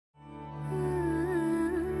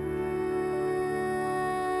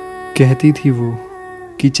कहती थी वो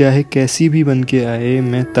कि चाहे कैसी भी बन के आए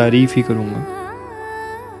मैं तारीफ ही करूँगा।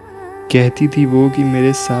 कहती थी वो कि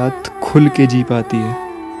मेरे साथ खुल के जी पाती है,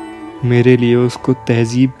 मेरे लिए उसको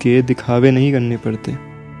तहजीब के दिखावे नहीं करने पड़ते।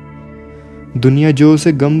 दुनिया जो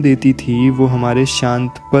उसे गम देती थी वो हमारे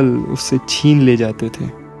शांत पल उससे छीन ले जाते थे।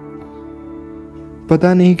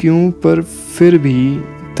 पता नहीं क्यों पर फिर भी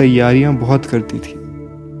तैयारियां बहुत करती थी।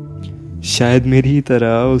 शायद मेरी ही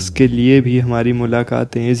तरह उसके लिए भी हमारी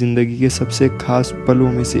मुलाकातें जिंदगी के सबसे खास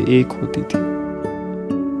पलों में से एक होती थी।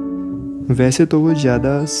 वैसे तो वो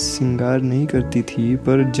ज़्यादा सिंगार नहीं करती थी,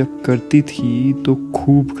 पर जब करती थी तो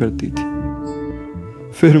खूब करती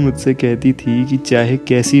थी। फिर मुझसे कहती थी कि चाहे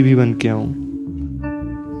कैसी भी बन के आऊं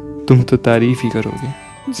तुम तो तारीफ ही करोगे।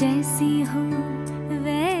 जैसी हो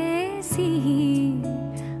वैसी ही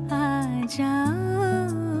आ जाओ,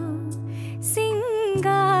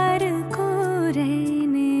 सिंगार को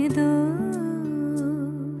रहने दो।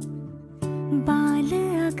 बाल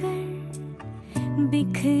अगर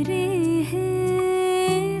बिखरे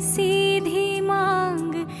हैं, सीधी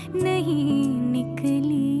मांग नहीं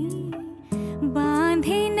निकली,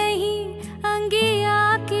 बांधे नहीं अंगिया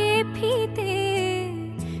के फीते,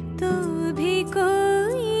 तो भी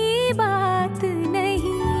कोई बात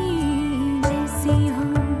नहीं। जैसी हो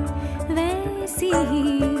वैसी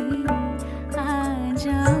ही आ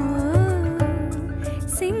जाओ।